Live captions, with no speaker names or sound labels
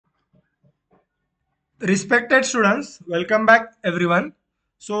Respected students, welcome back everyone.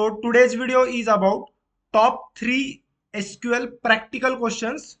 So today's video is about top 3 SQL practical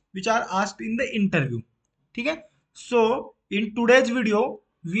questions which are asked in the interview. Okay? So in today's video,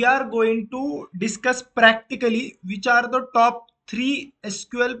 we are going to discuss practically which are the top 3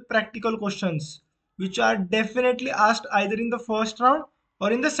 SQL practical questions which are definitely asked either in the first round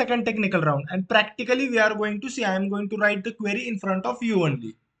or in the second technical round. And practically we are going to see, I am going to write the query in front of you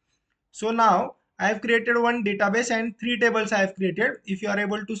only. So now I have created one database and 3 tables I have created. If you are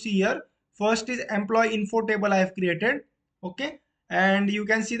able to see here, first is employee info table I have created. Okay. And you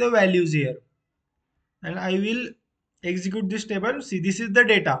can see the values here. And I will execute this table. See, this is the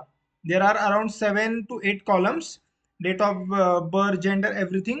data. There are around 7 to 8 columns. Date of birth, gender,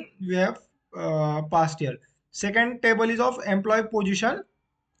 everything we have passed here. Second table is of employee position.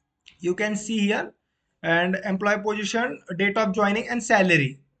 You can see here, and employee position, date of joining and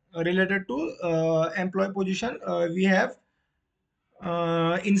salary. Related to employee position, we have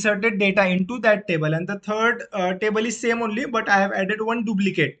inserted data into that table. And the third table is same only, but I have added one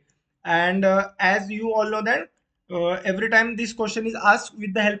duplicate. And as you all know that every time this question is asked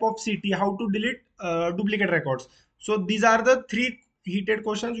with the help of CT, how to delete duplicate records. So these are the 3 heated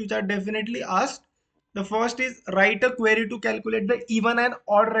questions which are definitely asked. The first is write a query to calculate the even and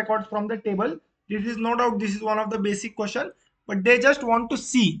odd records from the table. This is no doubt, this is one of the basic question, but they just want to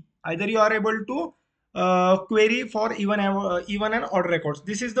see either you are able to query for even and odd records.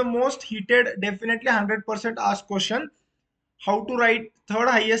 This is the most heated, definitely 100% asked question. How to write third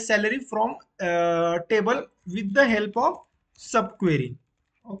highest salary from table with the help of subquery.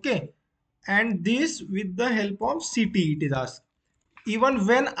 Okay, and this with the help of CT it is asked. Even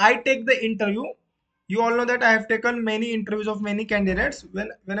when I take the interview, you all know that I have taken many interviews of many candidates.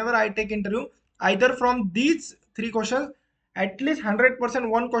 Whenever I take interview, either from these 3 questions, at least 100%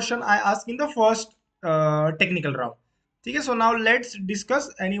 one question I ask in the first technical round. Okay, so now let's discuss.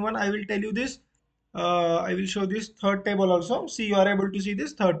 Anyone, I will tell you this. I will show this third table also. See, you are able to see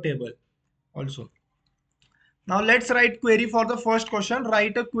this third table also. Now let's write query for the first question.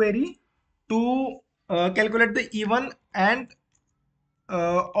 Write a query to calculate the even and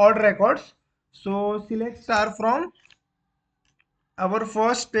odd records. So select star from our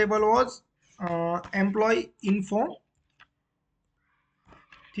first table was employee info.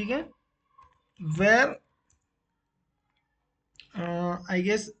 Okay, where I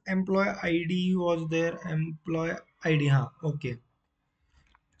guess employee ID was there. Employee ID, huh? Okay.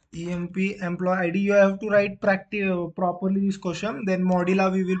 EMP employee ID. You have to write properly this question. Then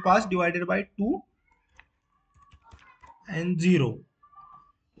modular we will pass divided by 2 and 0.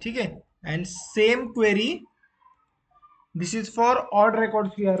 Okay. And same query. This is for odd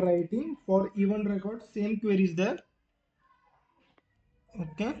records we are writing. For even records, same query is there.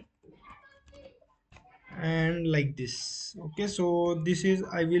 Okay. And like this. Okay. So this is,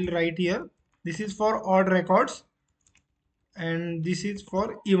 I will write here. This is for odd records. And this is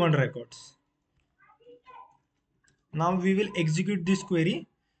for even records. Now we will execute this query.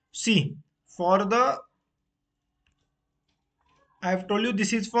 See, for the, I have told you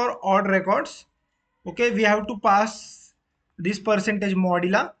this is for odd records. Okay, we have to pass this percentage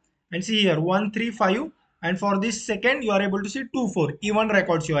modular and see here 135, and for this second you are able to see 24 even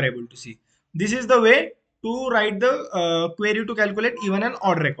records you are able to see. This is the way to write the query to calculate even and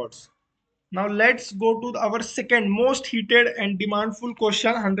odd records. Now let's go to our second most heated and demandful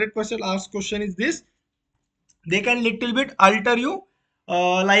question. 100% asked question is this. They can little bit alter you,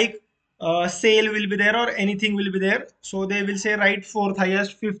 like sale will be there or anything will be there. So they will say write fourth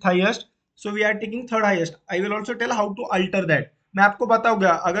highest, fifth highest. So we are taking third highest. I will also tell how to alter that. मैं आपको बताऊंगा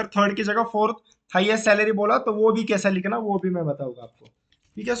अगर third की जगह fourth highest salary बोला तो वो भी कैसा लिखना वो भी मैं बताऊंगा आपको.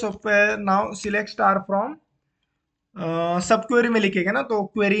 ठीक है. So now select star from सब क्वेरी में लिखेगा ना तो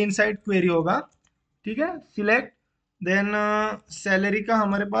क्वेरी इनसाइड क्वेरी होगा. ठीक है. सिलेक्ट देन सैलरी का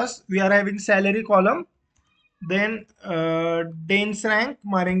हमारे पास we are having salary column. Then dense rank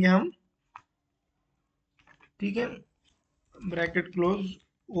मारेंगे हम. ठीक है. Bracket close.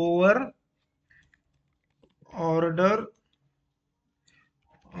 Over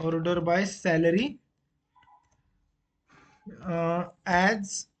order by salary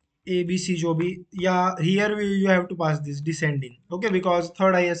as ABC जो भी, या here you have to pass this descending. Okay, because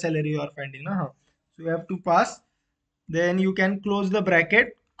third highest salary you are finding ना. हाँ, so you have to pass. Then you can close the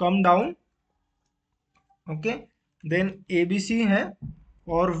bracket, come down. Okay. Then ABC है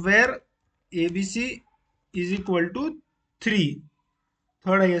और where ABC is equal to 3,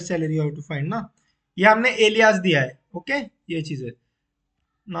 third highest salary you have to find ना. ये हमने alias दिया है. Okay, ये चीज है.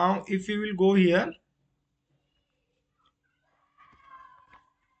 Now if you will go here,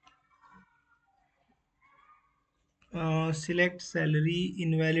 select salary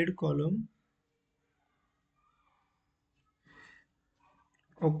invalid column.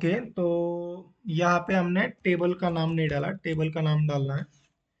 Okay, तो यहाँ पे हमने टेबल का नाम नहीं डाला, टेबल का नाम डालना है।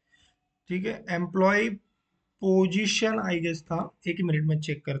 ठीक है, एम्प्लॉय पोजीशन आई गेस था, एक ही मिनट में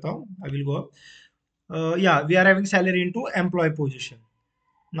चेक करता हूँ, आई विल गो। या we are having salary into employ position,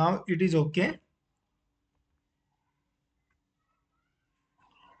 now it is okay.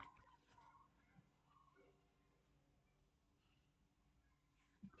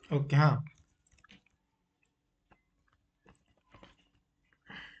 Okay, हाँ,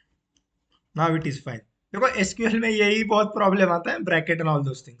 नाउ इट इज फाइन। देखो एसक्यूएल में यही बहुत प्रॉब्लम आता है, bracket and all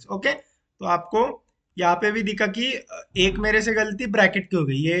those things. Okay, तो आपको यहाँ पे भी दिखा कि एक मेरे से गलती ब्रैकेट की हो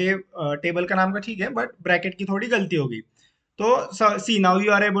गई, ये टेबल का नाम का ठीक है, बट ब्रैकेट की थोड़ी गलती हो गई। तो सी now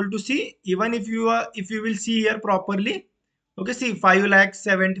you are able to C, even if you will see here properly. Okay, see, 5 lakh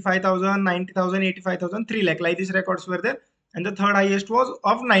 75,000, 90,000, 85,000, 3 lakh, like these records were there, and the third highest was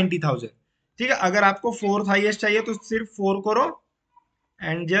of 90,000। ठीक है, अगर आपको फोर्थ हाईएस्ट चाहिए तो सिर्फ 4 करो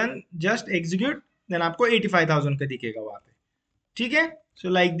एंड जस्ट एग्जीक्यूट, देन आपको 85,000 का दिखेगा वहां पे। ठीक है, so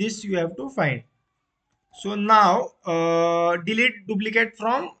like this you have to find. So now delete duplicate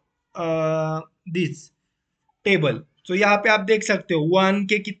from this table. तो यहाँ पे आप देख सकते हो 1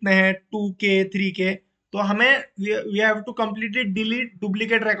 के कितने हैं, 2 के, 3 के। तो हमें we have to completely delete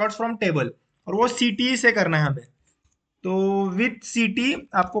duplicate records from table, और वो सीटी से करना है हमें। तो विथ सीटी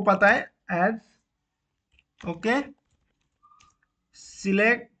आपको पता है, as, okay,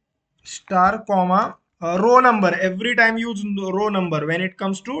 select star comma row number, every time use row number when it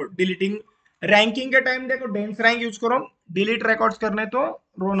comes to deleting. Ranking के टाइम देखो डेंस रैंक यूज करो, डिलीट रिकॉर्ड्स करने तो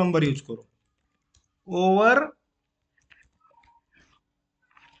रो नंबर यूज करो। Over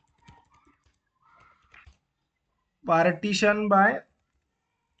partition bye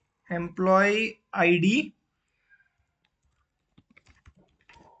employ ID,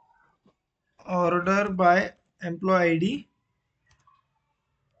 order by employ ID.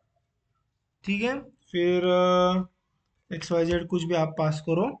 ठीक है, फिर x Y Z कुछ भी आप पास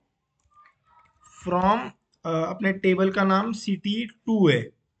करो, फ्रॉम अपने टेबल का नाम CT2 है,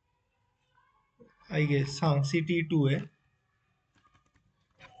 आई गेस, हाँ CT2 है।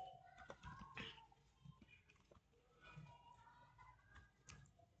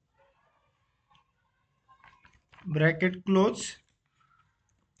 Bracket close,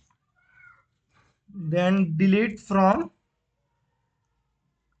 then delete from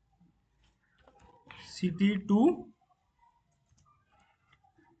CT2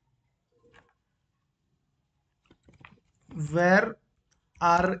 where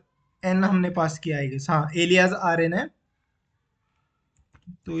are N हमने पास किया है, हाँ एलियाज RN है,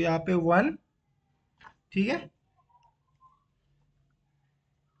 तो यहाँ पे 1। ठीक है,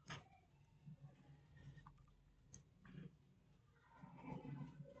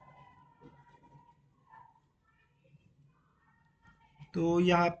 तो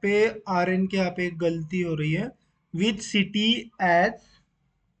यहाँ पे RN के यहाँ पे एक गलती हो रही है, with city age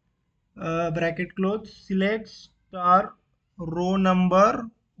bracket close, select star row number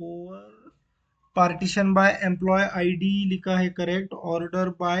over partition bye employ ID लिखा है correct, order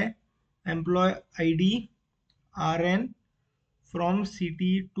by employ ID RN from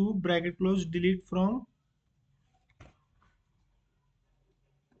CT2 bracket close, delete from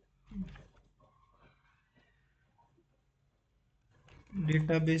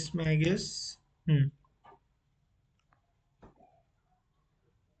database में I guess.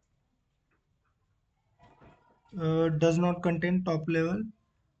 Does not contain top level,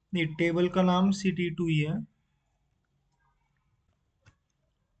 नहीं table का नाम CT2 ही है।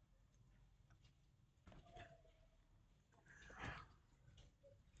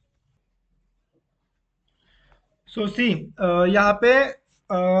 सो सी, यहाँ पे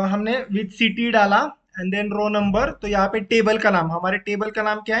हमने विथ सिटी डाला एंड देन रो नंबर, तो यहाँ पे टेबल का नाम, हमारे टेबल का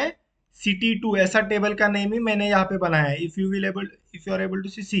नाम क्या है, CT2, ऐसा टेबल का नेम ही मैंने यहाँ पे बनाया है। If you are able to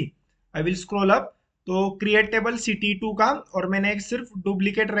C, I will scroll up, तो क्रिएट टेबल CT2 का, और मैंने एक सिर्फ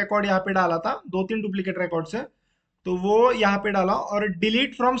डुप्लीकेट रिकॉर्ड यहाँ पे डाला था, 2-3 डुप्लीकेट रिकॉर्ड है, तो वो यहाँ पे डाला, और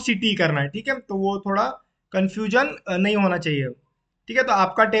डिलीट फ्रॉम सिटी करना है। ठीक है, तो वो थोड़ा कंफ्यूजन नहीं होना चाहिए। ठीक है, तो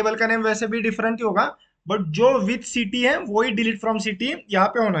आपका टेबल का नेम वैसे भी डिफरेंट ही होगा, बट जो विथ सिटी है वही डिलीट फ्रॉम सिटी यहाँ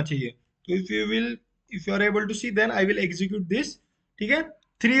पे होना चाहिए। तो if you are able to C, then I will execute this. ठीक है,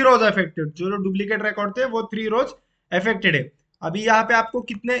 3 रोज अफेक्टेड, जो डुप्लीकेट रिकॉर्ड थे वो 3 रोज अफेक्टेड है। अभी यहाँ पे आपको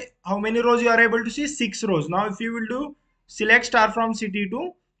कितने, how many rose you are able to C, 6 rose. Now if you will do select star from CT2,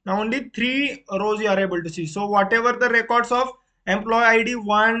 now only 3 rows you are able to see. So whatever the records of employee ID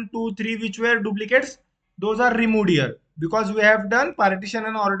 1, 2, 3 which were duplicates, those are removed here because we have done partition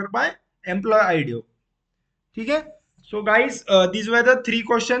and order by employee ID। ठीक है, So guys, these were the three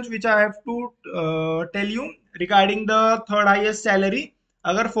questions which I have to tell you regarding the third highest salary.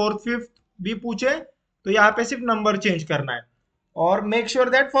 अगर fourth fifth भी पूछे तो यहाँ पे सिर्फ number change करना है. और make sure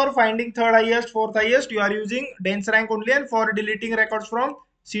that for finding third highest, fourth highest, you are using dense rank only, and for deleting records from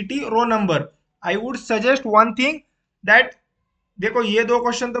city row number, I would suggest one thing that देखो ये दो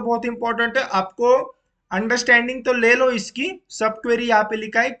question तो बहुत important है आपको. Understanding तो ले लो इसकी. सब क्वेरी यहाँ पे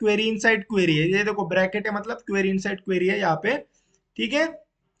लिखा है, क्वेरी इनसाइड क्वेरी है, ये देखो ब्रैकेट है मतलब क्वेरी इनसाइड क्वेरी है यहाँ पे. ठीक है,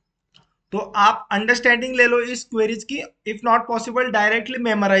 तो आप अंडरस्टैंडिंग ले लो इस क्वेरीज की. If not possible directly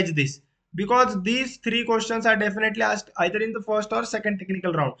memorise this, because these three questions are definitely asked either in the first और सेकंड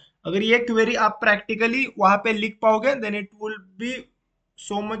टेक्निकल राउंड. अगर ये क्वेरी आप प्रैक्टिकली वहां पे लिख पाओगे then it will be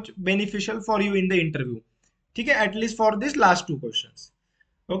so much beneficial for you in the interview. ठीक है, at least for this last two questions.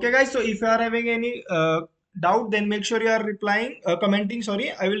 Okay guys, so if you are having any doubt, then make sure you are replying, commenting, sorry,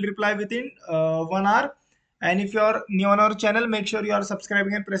 I will reply within 1 hour. And if you are new on our channel, make sure you are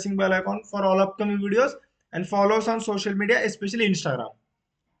subscribing and pressing bell icon for all upcoming videos, and follow us on social media, especially Instagram.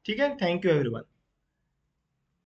 ठीक है, thank you everyone.